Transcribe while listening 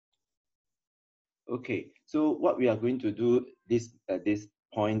Okay, so what we are going to do at this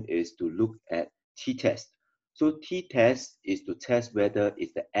point is to look at t-test. So t-test is to test whether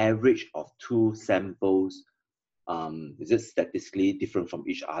it's the average of two samples, is it statistically different from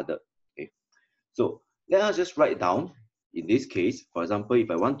each other. Okay, so let us just write down. In this case, for example, if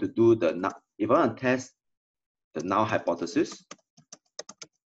I want to do if I want to test the null hypothesis,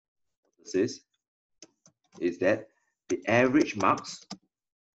 is that the average marks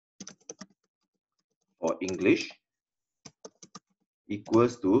for English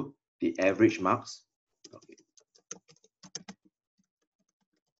equals to the average marks, okay,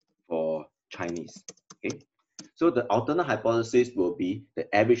 for Chinese. Okay, so the alternate hypothesis will be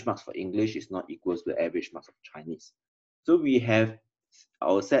the average marks for English is not equals to the average marks of Chinese. So we have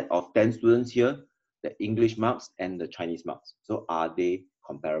our set of 10 students here, the English marks and the Chinese marks. So are they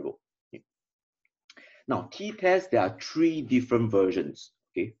comparable? Okay. Now, t-test, there are 3 different versions.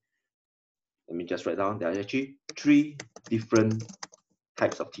 Okay, let me just write down. There are actually 3 different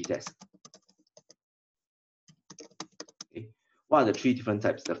types of t-test. Okay, what are the 3 different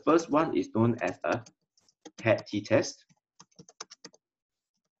types? The first one is known as a paired t-test.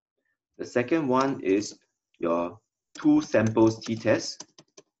 The second one is your two samples t-test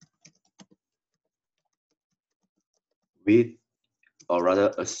with, or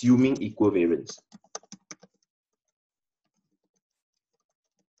rather assuming, equal variance.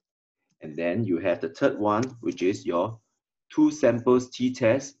 And then you have the third one, which is your two samples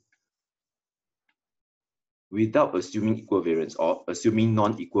t-test without assuming equal variance or assuming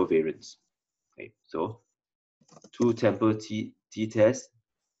non-equal variance. Okay, so two sample t-test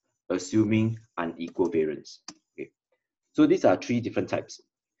assuming unequal variance. Okay, so these are 3 different types.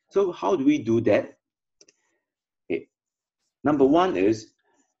 So how do we do that? Okay, number one is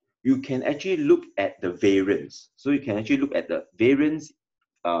you can actually look at the variance. So you can actually look at the variance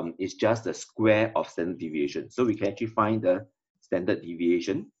is just the square of standard deviation. So we can actually find the standard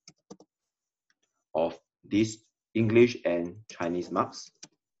deviation of these English and Chinese marks.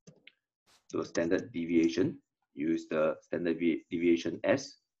 So standard deviation, use the standard deviation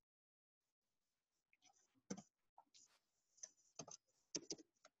S.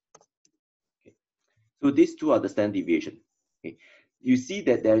 Okay. So these two are the standard deviation. Okay. You see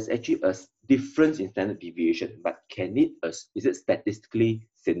that there is actually a difference in standard deviation, but is it statistically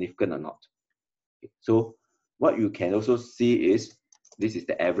significant or not? Okay. So what you can also see is this is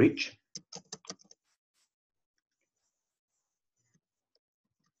the average.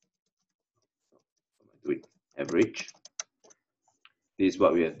 Average. This is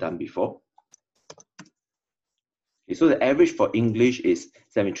what we have done before. Okay, so the average for English is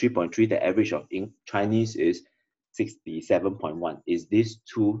 73.3. The average of Chinese is 67.1. Is these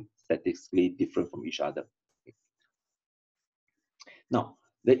two statistically different from each other? Okay. Now,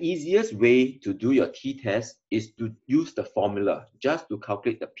 the easiest way to do your t-test is to use the formula just to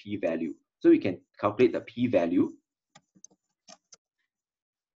calculate the p-value. So we can calculate the p-value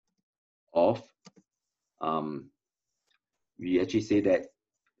of, we actually say that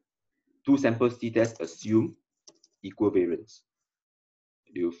two samples t-test assume equal variance.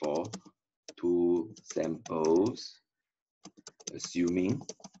 Value for two samples assuming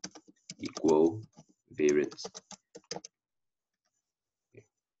equal variance. Okay.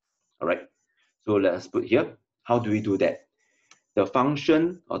 All right, so let us put here. How do we do that? The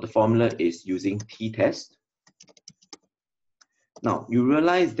function or the formula is using t-test. Now you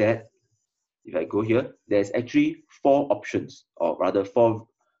realize that if I go here, there's actually 4 options, or rather four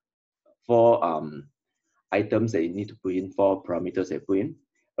items that you need to put in, 4 parameters that you put in.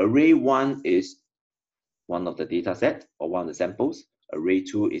 Array 1 is one of the data set or one of the samples. Array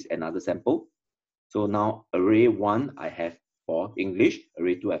 2 is another sample. So now array 1 I have for English,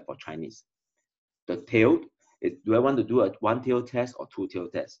 array 2 I have for Chinese. The tail is, do I want to do a 1-tail test or 2-tail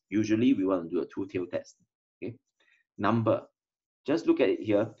test? Usually we want to do a 2-tail test. Okay. Number, just look at it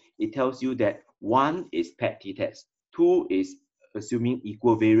here. It tells you that 1 is paired t-test, 2 is assuming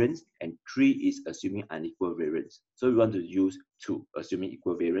equal variance, and 3 is assuming unequal variance. So we want to use 2, assuming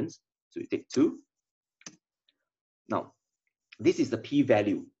equal variance. So we take 2. Now, this is the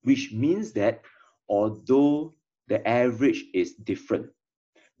p-value, which means that although the average is different,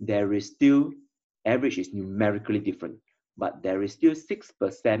 there is still, average is numerically different, but there is still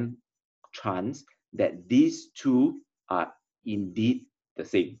 6% chance that these two are indeed the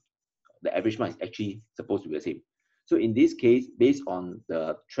same. The average mark is actually supposed to be the same. So in this case, based on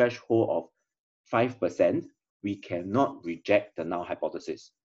the threshold of 5%, we cannot reject the null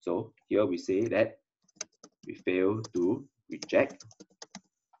hypothesis. So here we say that we fail to reject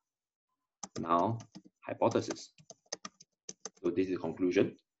null hypothesis. So this is the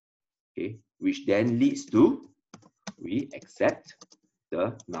conclusion. okay, which then leads to we accept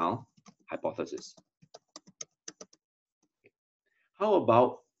the null hypothesis. How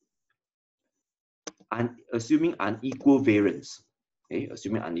about assuming unequal variance? Okay,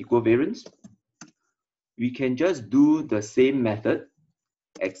 assuming unequal variance, we can just do the same method,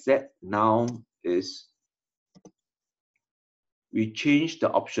 except now is we change the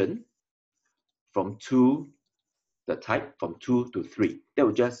option from 2, the type from 2 to 3. That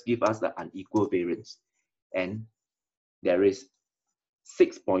will just give us the unequal variance. And there is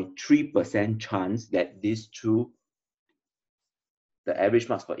 6.3% chance that these two, the average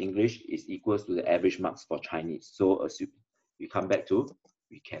marks for English is equals to the average marks for Chinese. So assume we come back to,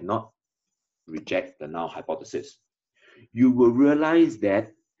 we cannot reject the null hypothesis. You will realize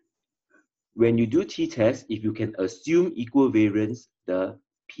that when you do t-test, if you can assume equal variance, the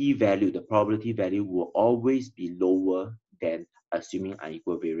p-value, the probability value will always be lower than assuming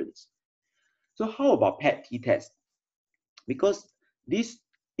unequal variance. So how about paired t-test? Because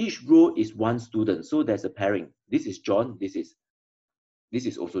each row is one student, so there's a pairing. This is John, this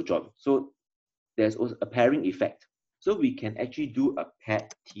is also John. So there's also a pairing effect. So we can actually do a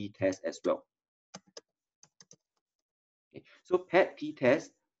paired t-test as well. Okay. So paired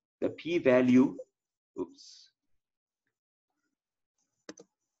t-test, the p-value, oops.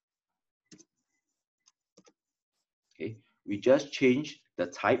 Okay, we just change the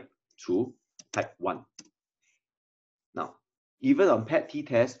type to type 1. Now, even on paired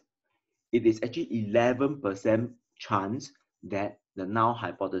t-test, it is actually 11% chance that the null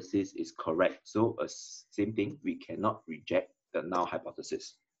hypothesis is correct. So same thing, we cannot reject the null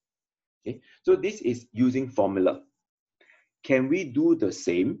hypothesis. Okay, so this is using formula. Can we do the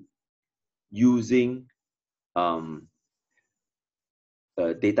same using the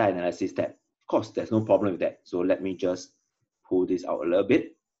data analysis tab? Of course, there's no problem with that. So let me just pull this out a little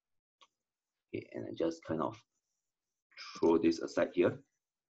bit. Okay, and I just kind of throw this aside here.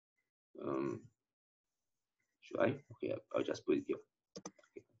 Should I? Okay, I'll just put it here.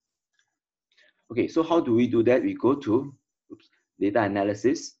 Okay, so how do we do that? We go to data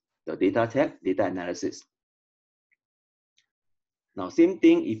analysis, the data tab, data analysis. Now, same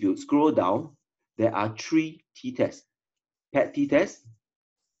thing, if you scroll down, there are 3 t-tests. Paired t-test,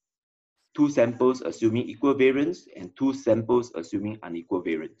 2 samples assuming equal variance, and 2 samples assuming unequal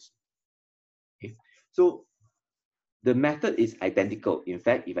variance. Okay, so the method is identical. In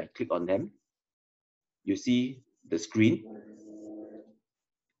fact, if I click on them, you see the screen.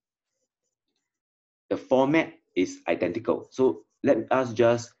 The format is identical. So let us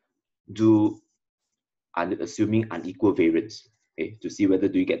just do assuming unequal variance, okay, to see whether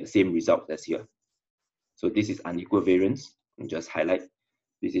do you get the same result as here. So this is unequal variance, and just highlight,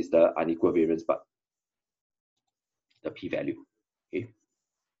 this is the unequal variance part, the p-value, okay.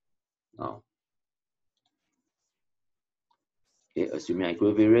 Now, okay, assuming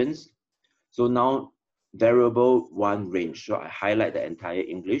unequal variance. So now variable 1 range, so I highlight the entire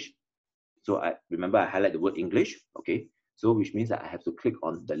English. So I remember I highlight the word English, okay. So which means that I have to click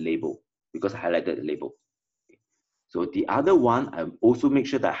on the label because I highlighted the label. Okay. So the other one, I also make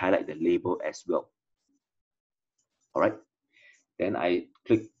sure that I highlight the label as well. All right. Then I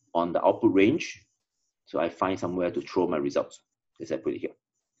click on the output range. So I find somewhere to throw my results. Let's put it here.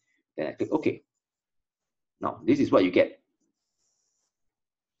 Then I click OK. Now this is what you get.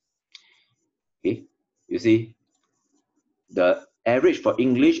 Okay, you see the average for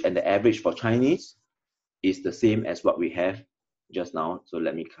English and the average for Chinese is the same as what we have just now. So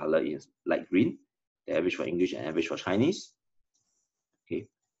let me color in light green. The average for English and average for Chinese. Okay,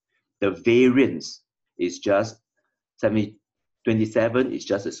 the variance is just 27 is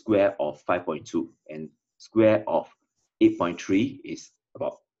just a square of 5.2, and square of 8.3 is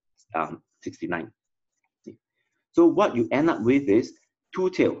about 69. So what you end up with is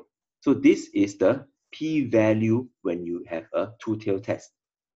two-tail. So this is the p-value when you have a two-tail test.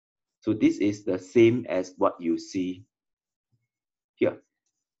 So this is the same as what you see here.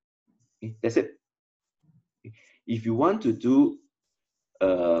 Okay, that's it. If you want to do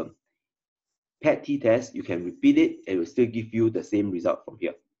a paired t-test, you can repeat it. It will still give you the same result from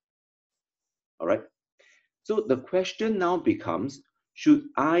here. All right. So the question now becomes, should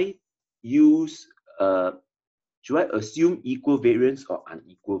I use should I assume equal variance or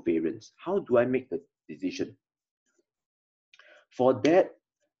unequal variance? How do I make the decision? For that,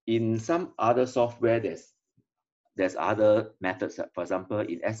 in some other software, there's other methods. For example,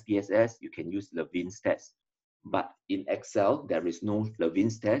 in SPSS, you can use Levene's test. But in Excel, there is no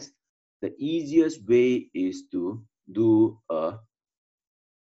Levene's test. The easiest way is to do a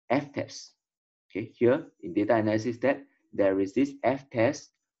F-test. Okay, here in data analysis tab, there is this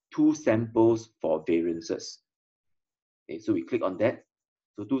F-test two samples for variances. Okay, so we click on that.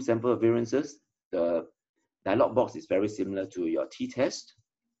 So two sample variances. The dialog box is very similar to your t-test.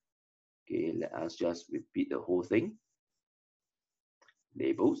 Okay, let us just repeat the whole thing.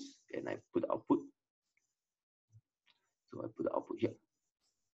 Labels, and I put output. So I put the output here.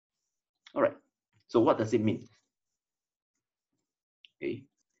 All right. So what does it mean? Okay.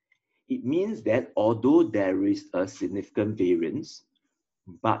 It means that although there is a significant variance,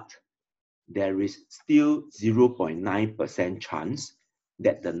 but there is still 0.9% chance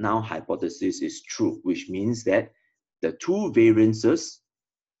that the null hypothesis is true, which means that the two variances,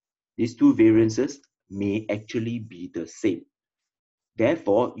 these two variances may actually be the same.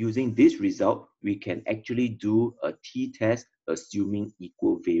 Therefore, using this result, we can actually do a t-test assuming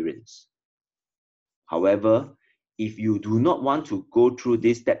equal variance. However, if you do not want to go through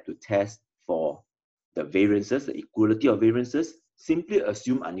this step to test for the variances, the equality of variances, simply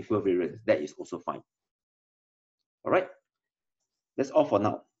assume unequal variance. That is also fine. All right, that's all for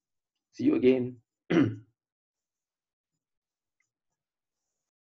now. See you again.